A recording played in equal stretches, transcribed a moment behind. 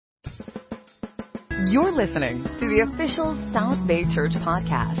You're listening to the official South Bay Church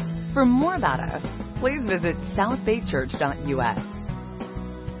podcast. For more about us, please visit southbaychurch.us.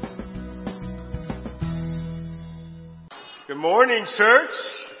 Good morning, church.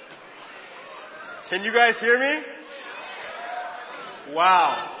 Can you guys hear me?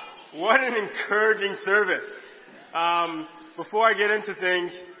 Wow. What an encouraging service. Before I get into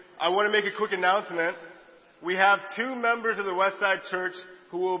things, I want to make a quick announcement. We have two members of the Westside Church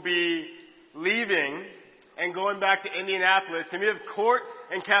who will be leaving and going back to Indianapolis. Can we have Court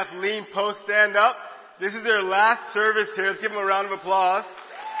and Kathleen Post stand up? This is their last service here. Let's give them a round of applause.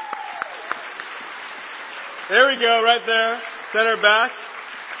 There we go, right there. Center back.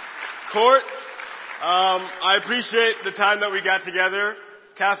 Court, I appreciate the time that we got together.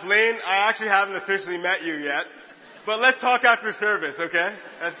 Kathleen, I actually haven't officially met you yet. But let's talk after service, okay?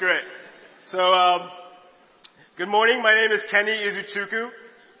 That's great. So, good morning. My name is Kenny Izuchukwu.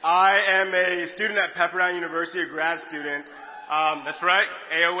 I am a student at Pepperdine University, a grad student. That's right,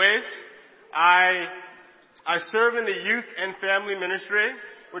 AO Waves. I serve in the youth and family ministry,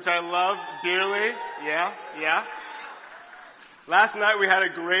 which I love dearly. Yeah. Last night we had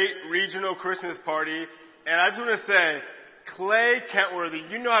a great regional Christmas party, and I just want to say, Clay Kentworthy,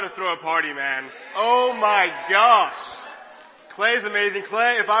 you know how to throw a party, man. Oh my gosh. Clay's amazing.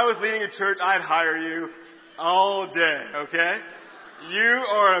 Clay, if I was leading a church, I'd hire you all day, okay? You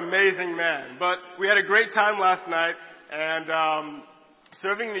are an amazing man. But we had a great time last night, and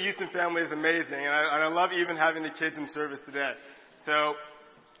serving the youth and family is amazing, and I love even having the kids in service today. So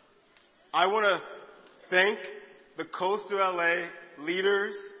I want to thank the Coastal LA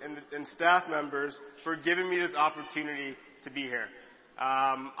leaders and staff members for giving me this opportunity to be here.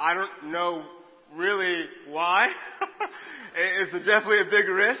 I don't know really why. It's definitely a big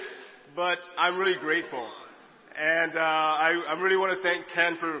risk, but I'm really grateful. And I really want to thank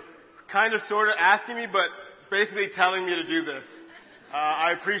Ken for kind of sort of asking me, but basically telling me to do this.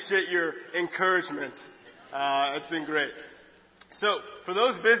 I appreciate your encouragement. It's been great. So, for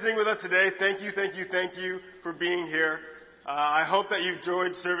those visiting with us today, thank you for being here. I hope that you've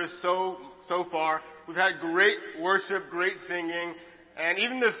enjoyed service so far. We've had great worship, great singing, and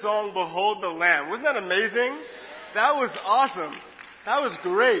even this song, Behold the Lamb. Wasn't that amazing? That was awesome. That was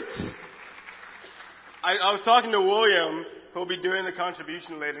great. I was talking to William, who'll be doing the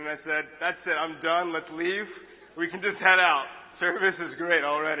contribution later, and I said, that's it, I'm done, let's leave. We can just head out. Service is great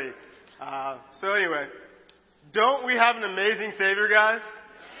already. So anyway, don't we have an amazing Savior, guys?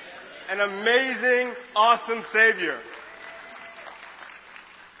 An amazing, awesome Savior.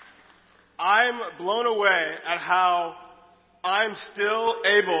 I'm blown away at how I'm still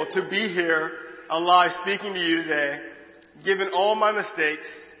able to be here alive speaking to you today, given all my mistakes,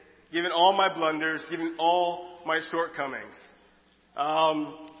 given all my blunders, given all my shortcomings.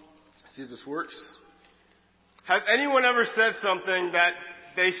 Let's see if this works. Has anyone ever said something that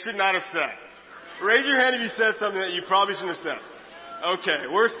they should not have said? Raise your hand if you said something that you probably shouldn't have said. Okay,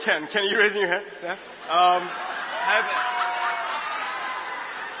 where's Ken? Ken, are you raising your hand? Yeah.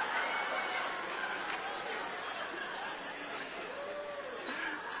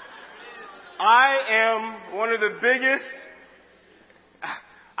 I am one of the biggest.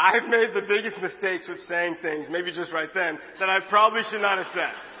 I've made the biggest mistakes with saying things, maybe just right then, that I probably should not have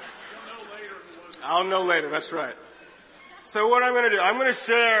said. I'll know later, that's right. So what I'm going to do, I'm going to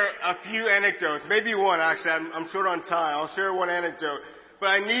share a few anecdotes, maybe one actually, I'm short on time. I'll share one anecdote, but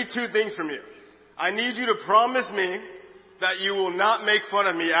I need two things from you. I need you to promise me that you will not make fun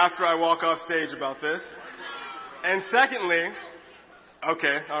of me after I walk off stage about this. And secondly,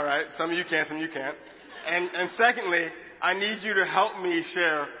 okay, alright, some of you can, some of you can't. And secondly, I need you to help me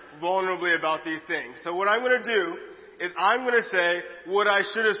share vulnerably about these things. So what I'm going to do is I'm going to say what I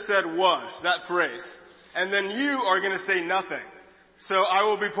should have said was, that phrase. And then you are going to say nothing. So I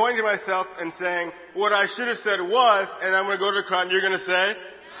will be pointing to myself and saying what I should have said was, and I'm going to go to the crowd and you're going to say?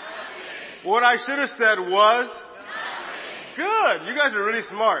 Nothing. What I should have said was? Nothing. Good. You guys are really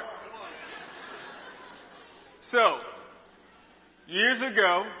smart. So, years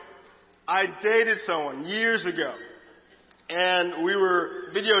ago, I dated someone, years ago. And we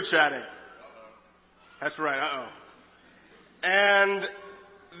were video chatting. That's right, And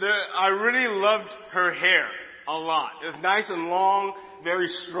I really loved her hair a lot. It was nice and long, very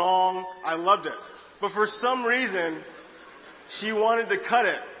strong. I loved it. But for some reason, she wanted to cut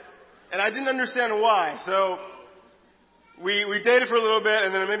it. And I didn't understand why. So we dated for a little bit,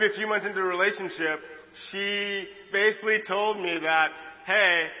 and then maybe a few months into the relationship, she basically told me that,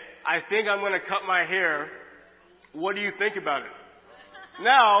 hey, I think I'm going to cut my hair. What do you think about it?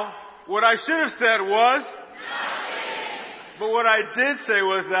 Now, what I should have said was? Nothing. But what I did say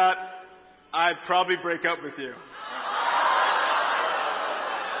was that I'd probably break up with you.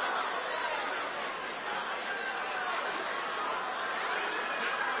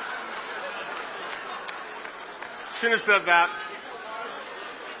 Shouldn't have said that.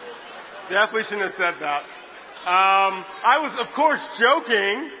 Definitely shouldn't have said that. I was, of course,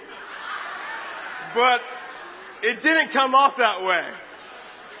 joking, but it didn't come off that way.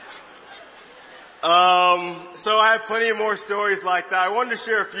 So I have plenty of more stories like that. I wanted to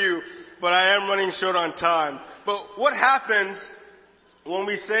share a few, but I am running short on time. But what happens when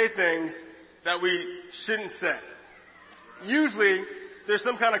we say things that we shouldn't say? Usually, there's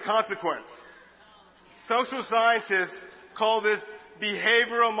some kind of consequence. Social scientists call this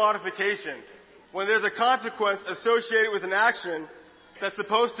behavioral modification, when there's a consequence associated with an action that's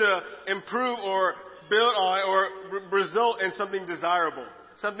supposed to improve or build on or result in something desirable,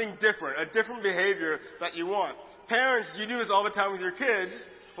 something different, a different behavior that you want. Parents, you do this all the time with your kids.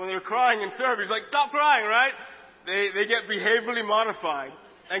 When they're crying in service, like, stop crying, right? They get behaviorally modified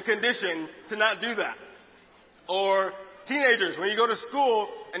and conditioned to not do that. Or teenagers, when you go to school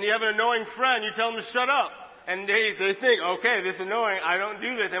and you have an annoying friend, you tell them to shut up. And they think, okay, this is annoying, I don't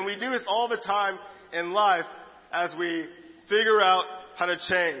do this. And we do this all the time in life as we figure out how to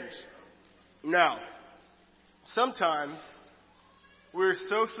change. Now, sometimes we're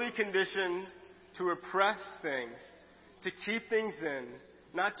socially conditioned to repress things, to keep things in,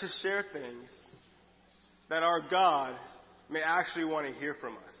 not to share things that our God may actually want to hear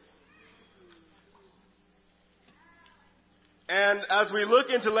from us. And as we look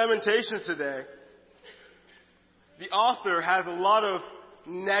into Lamentations today, the author has a lot of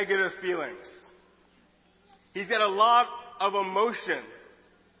negative feelings. He's got a lot of emotion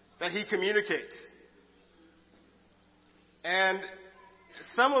that he communicates. And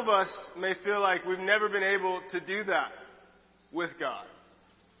some of us may feel like we've never been able to do that with God.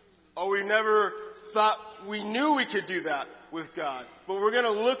 Or we never thought we knew we could do that with God. But we're going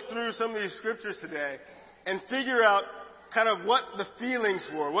to look through some of these scriptures today and figure out kind of what the feelings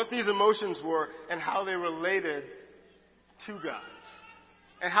were, what these emotions were, and how they related to God,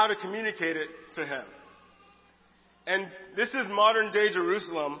 and how to communicate it to Him. And this is modern day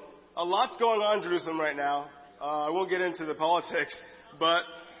Jerusalem. A lot's going on in Jerusalem right now. I won't get into the politics, but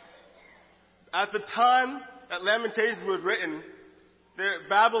at the time that Lamentations was written, the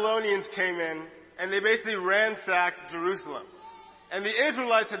Babylonians came in and they basically ransacked Jerusalem. And the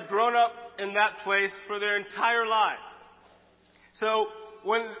Israelites had grown up in that place for their entire life. So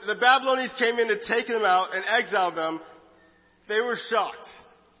when the Babylonians came in to take them out and exile them, they were shocked.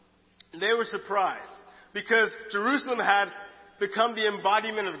 They were surprised because Jerusalem had become the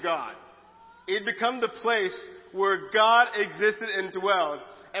embodiment of God. It had become the place where God existed and dwelled.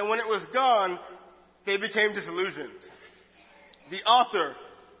 And when it was gone, they became disillusioned. The author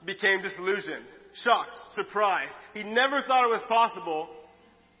became disillusioned, shocked, surprised. He never thought it was possible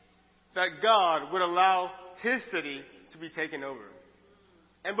that God would allow His city to be taken over.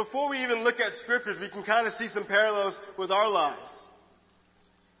 And before we even look at scriptures, we can kind of see some parallels with our lives.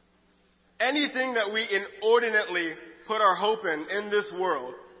 Anything that we inordinately put our hope in this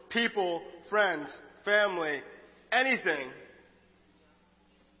world, people, friends, family, anything,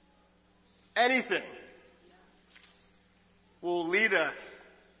 will lead us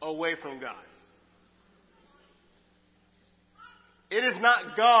away from God. It is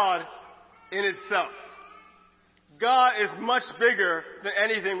not God in itself. God is much bigger than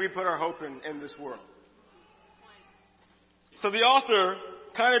anything we put our hope in this world. So the author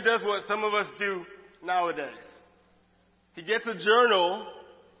kind of does what some of us do nowadays. He gets a journal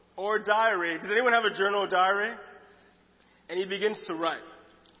or a diary. Does anyone have a journal or diary? And he begins to write.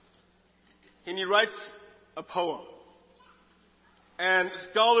 And he writes a poem. And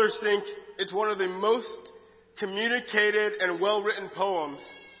scholars think it's one of the most communicated and well-written poems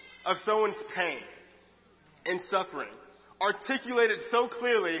of someone's pain and suffering. Articulated so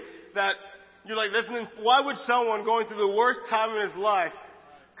clearly that you're like, listen, why would someone going through the worst time in his life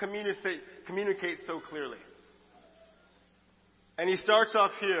communicate so clearly? And he starts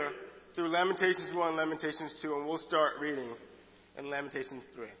off here through Lamentations 1, Lamentations 2, and we'll start reading in Lamentations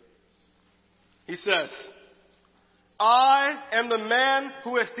 3. He says, I am the man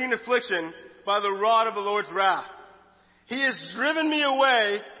who has seen affliction by the rod of the Lord's wrath. He has driven me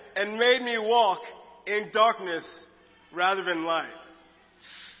away and made me walk in darkness rather than light.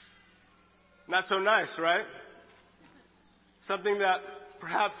 Not so nice, right? Something that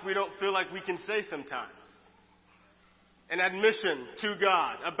perhaps we don't feel like we can say sometimes. An admission to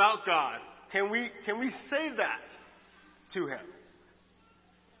God, about God. Can we say that to Him?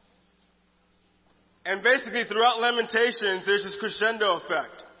 And basically throughout Lamentations, there's this crescendo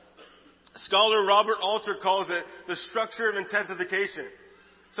effect. Scholar Robert Alter calls it the structure of intensification.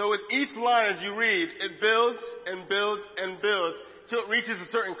 So with each line as you read, it builds and builds and builds till it reaches a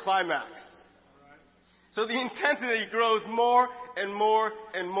certain climax. So the intensity grows more and more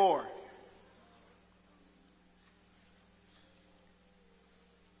and more.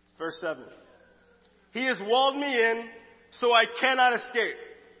 Verse 7. He has walled me in so I cannot escape.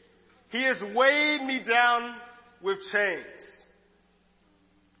 He has weighed me down with chains.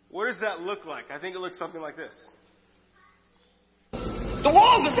 What does that look like? I think it looks something like this. The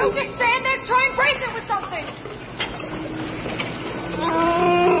walls are Don't just stand there, try and brace it with something.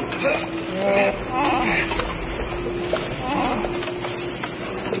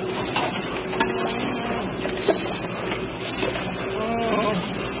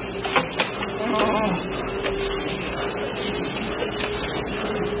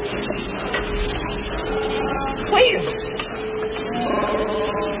 Wait a minute.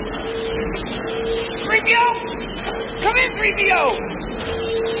 3PO! Come in, 3PO!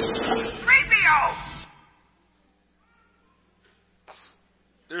 3PO!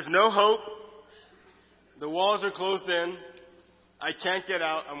 There's no hope. The walls are closed in. I can't get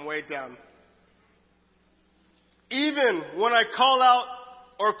out. I'm weighed down. Even when I call out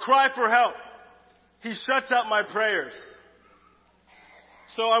or cry for help, he shuts out my prayers.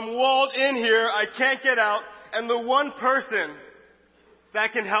 So I'm walled in here. I can't get out. And the one person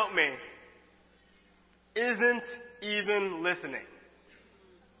that can help me isn't even listening.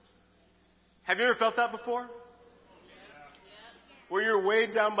 Have you ever felt that before? Where you're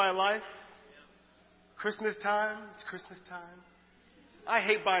weighed down by life? Christmas time, it's Christmas time. I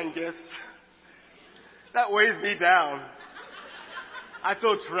hate buying gifts. That weighs me down. I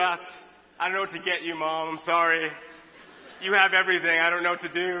feel trapped. I don't know what to get you, Mom. I'm sorry. You have everything. I don't know what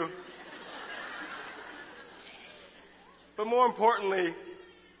to do. But more importantly,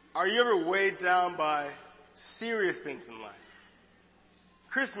 are you ever weighed down by serious things in life?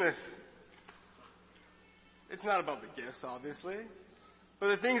 Christmas, it's not about the gifts, obviously, but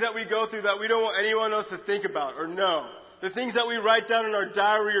the things that we go through that we don't want anyone else to think about or know. The things that we write down in our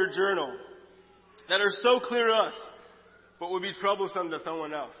diary or journal that are so clear to us, but would be troublesome to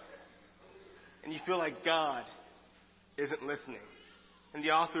someone else. And you feel like God isn't listening. And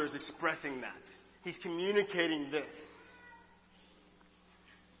the author is expressing that. He's communicating this.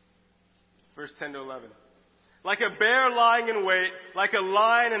 Verse 10 to 11. Like a bear lying in wait, like a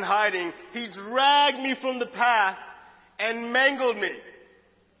lion in hiding, he dragged me from the path and mangled me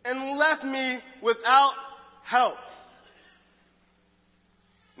and left me without help.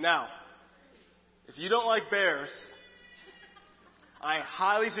 Now, if you don't like bears, I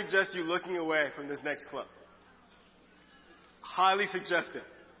highly suggest you looking away from this next clip. Highly suggest it.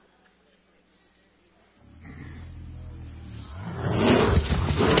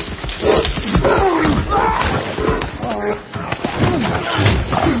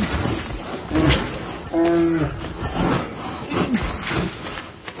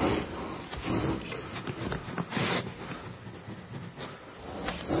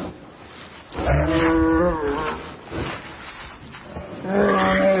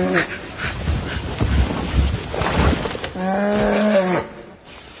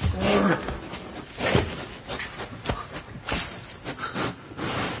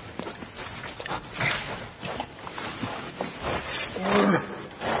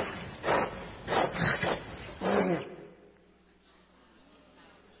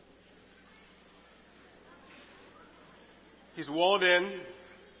 He's walled in.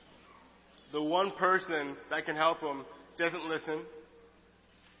 The one person that can help him doesn't listen.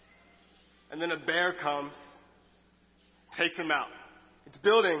 And then a bear comes, takes him out. It's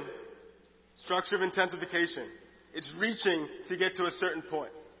building, structure of intensification. It's reaching to get to a certain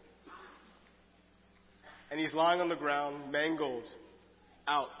point. And he's lying on the ground, mangled,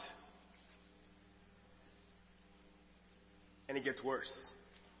 out. And it gets worse.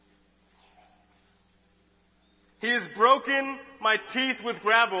 He has broken my teeth with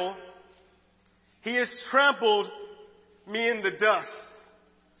gravel. He has trampled me in the dust.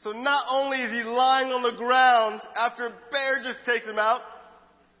 So not only is he lying on the ground after a bear just takes him out,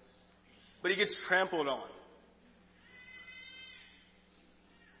 but he gets trampled on.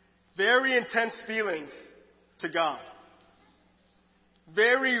 Very intense feelings to God.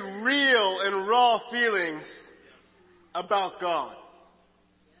 Very real and raw feelings about God.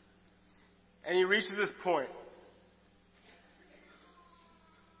 And he reaches this point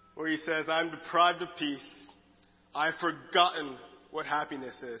where he says, I'm deprived of peace. I've forgotten what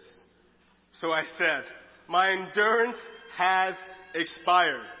happiness is. So I said, my endurance has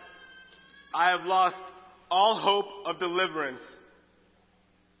expired. I have lost all hope of deliverance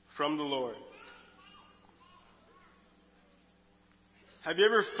from the Lord. Have you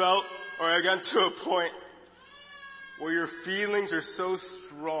ever felt or gotten to a point where your feelings are so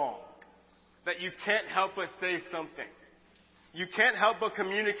strong that you can't help but say something? You can't help but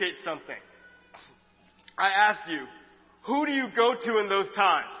communicate something. I ask you, who do you go to in those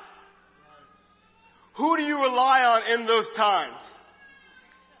times? Who do you rely on in those times?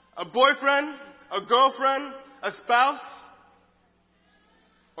 A boyfriend, a girlfriend, a spouse,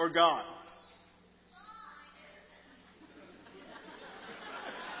 or God?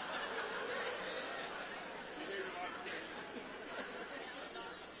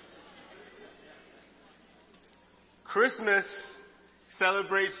 Christmas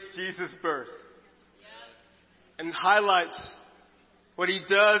celebrates Jesus' birth and highlights what he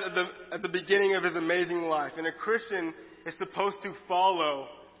does at the beginning of his amazing life. And a Christian is supposed to follow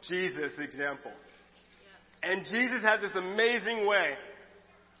Jesus' example. And Jesus had this amazing way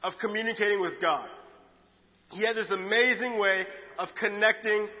of communicating with God. He had this amazing way of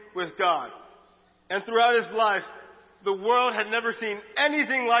connecting with God. And throughout his life, the world had never seen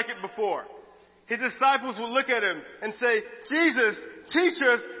anything like it before. His disciples would look at him and say, Jesus, teach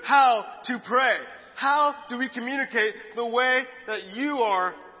us how to pray. How do we communicate the way that you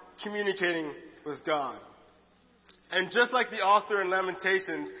are communicating with God? And just like the author in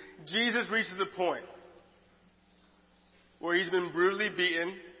Lamentations, Jesus reaches a point where he's been brutally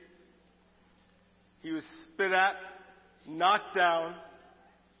beaten. He was spit at, knocked down,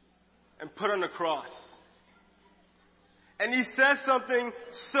 and put on a cross. And he says something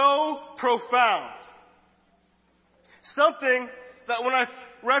so profound. Something that when I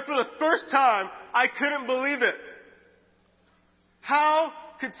read for the first time, I couldn't believe it. How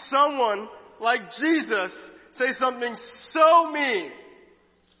could someone like Jesus say something so mean,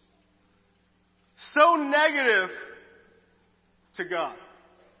 so negative to God?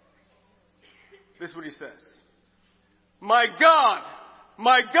 This is what he says. My God,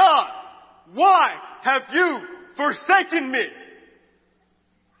 why have you forsaken me?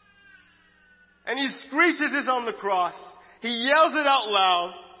 And he screeches this on the cross. He yells it out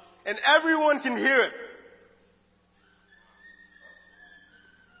loud, and everyone can hear it.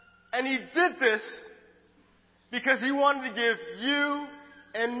 And he did this because he wanted to give you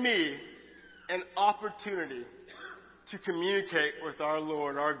and me an opportunity to communicate with our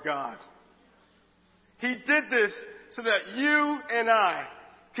Lord, our God. He did this so that you and I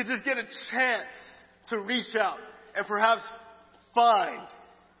could just get a chance to reach out and perhaps find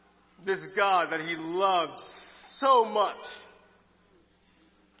this God that he loved so much.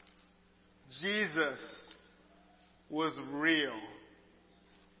 Jesus was real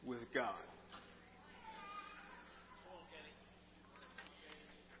with God.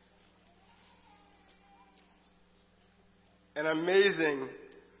 An amazing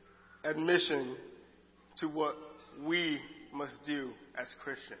admission to what we must do as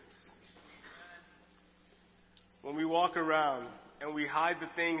Christians. When we walk around and we hide the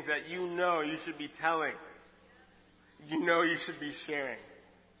things that you know you should be telling, you know you should be sharing,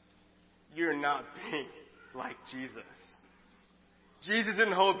 you're not being like Jesus. Jesus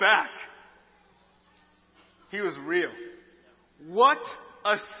didn't hold back. He was real. What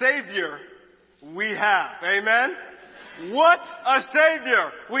a Savior we have. Amen? What a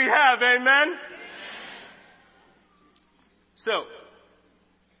Savior we have. Amen? So,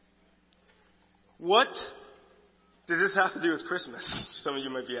 what does this have to do with Christmas? Some of you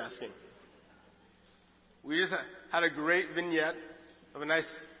might be asking. We just had a great vignette of a nice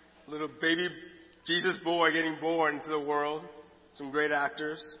little baby Jesus boy getting born into the world. Some great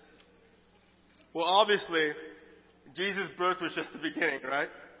actors. Well, obviously, Jesus' birth was just the beginning, right?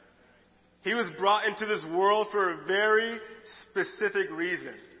 He was brought into this world for a very specific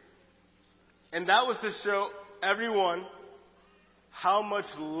reason. And that was to show everyone how much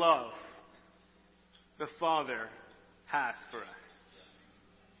love the Father has for us.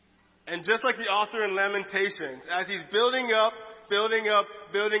 And just like the author in Lamentations, as he's building up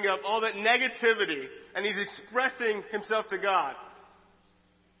all that negativity, and he's expressing himself to God,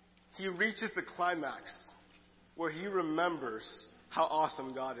 he reaches the climax where he remembers how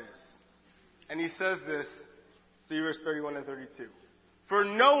awesome God is. And he says this, through verse 31 and 32. For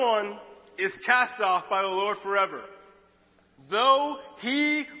no one is cast off by the Lord forever. Though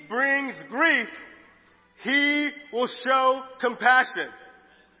he brings grief, he will show compassion.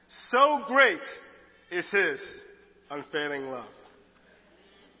 So great is his unfailing love.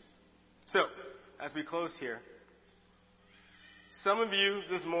 So, as we close here, some of you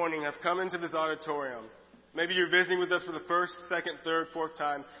this morning have come into this auditorium. Maybe you're visiting with us for the first, second, third, fourth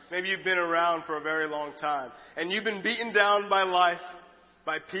time. Maybe you've been around for a very long time. And you've been beaten down by life,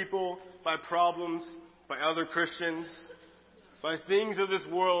 by people, by problems, by other Christians, by things of this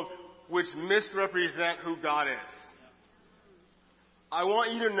world which misrepresent who God is. I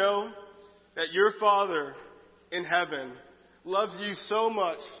want you to know that your Father in heaven loves you so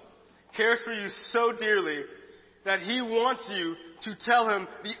much, cares for you so dearly, that He wants you to tell Him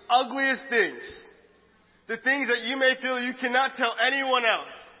the ugliest things, the things that you may feel you cannot tell anyone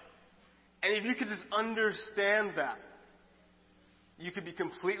else. And if you could just understand that, you could be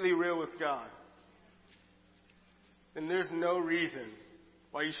completely real with God. Then there's no reason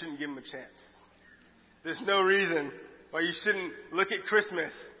why you shouldn't give Him a chance. There's no reason why you shouldn't look at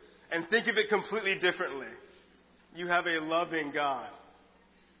Christmas and think of it completely differently. You have a loving God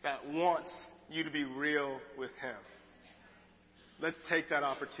that wants you to be real with Him. Let's take that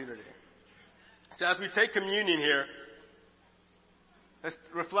opportunity. So as we take communion here, let's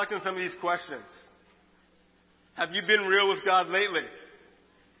reflect on some of these questions. Have you been real with God lately?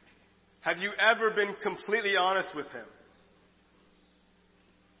 Have you ever been completely honest with Him?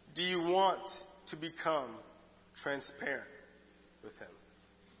 Do you want to become transparent with Him?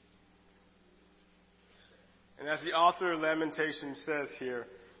 And as the author of Lamentations says here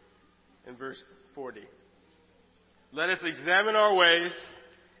in verse 40, let us examine our ways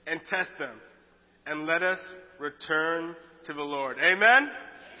and test them, and let us return to the Lord. Amen? Amen.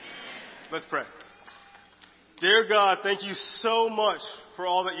 Let's pray. Dear God, thank you so much for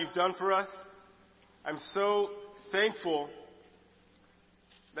all that you've done for us. I'm so thankful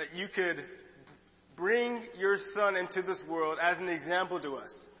that you could bring your Son into this world as an example to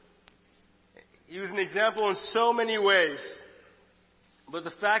us. He was an example in so many ways, but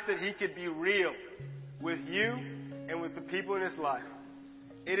the fact that He could be real with you and with the people in His life,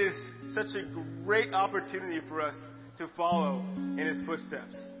 it is such a great opportunity for us to follow in His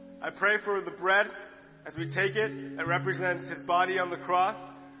footsteps. I pray for the bread as we take it that represents His body on the cross.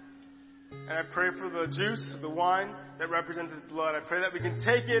 And I pray for the juice, the wine that represents His blood. I pray that we can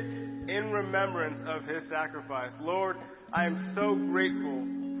take it in remembrance of His sacrifice. Lord, I am so grateful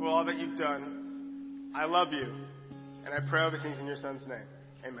for all that you've done. I love you. And I pray all these things in your Son's name.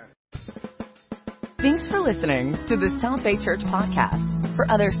 Amen. Thanks for listening to the South Bay Church podcast. For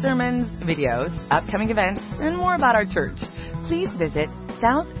other sermons, videos, upcoming events, and more about our church, please visit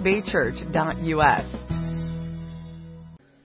southbaychurch.us.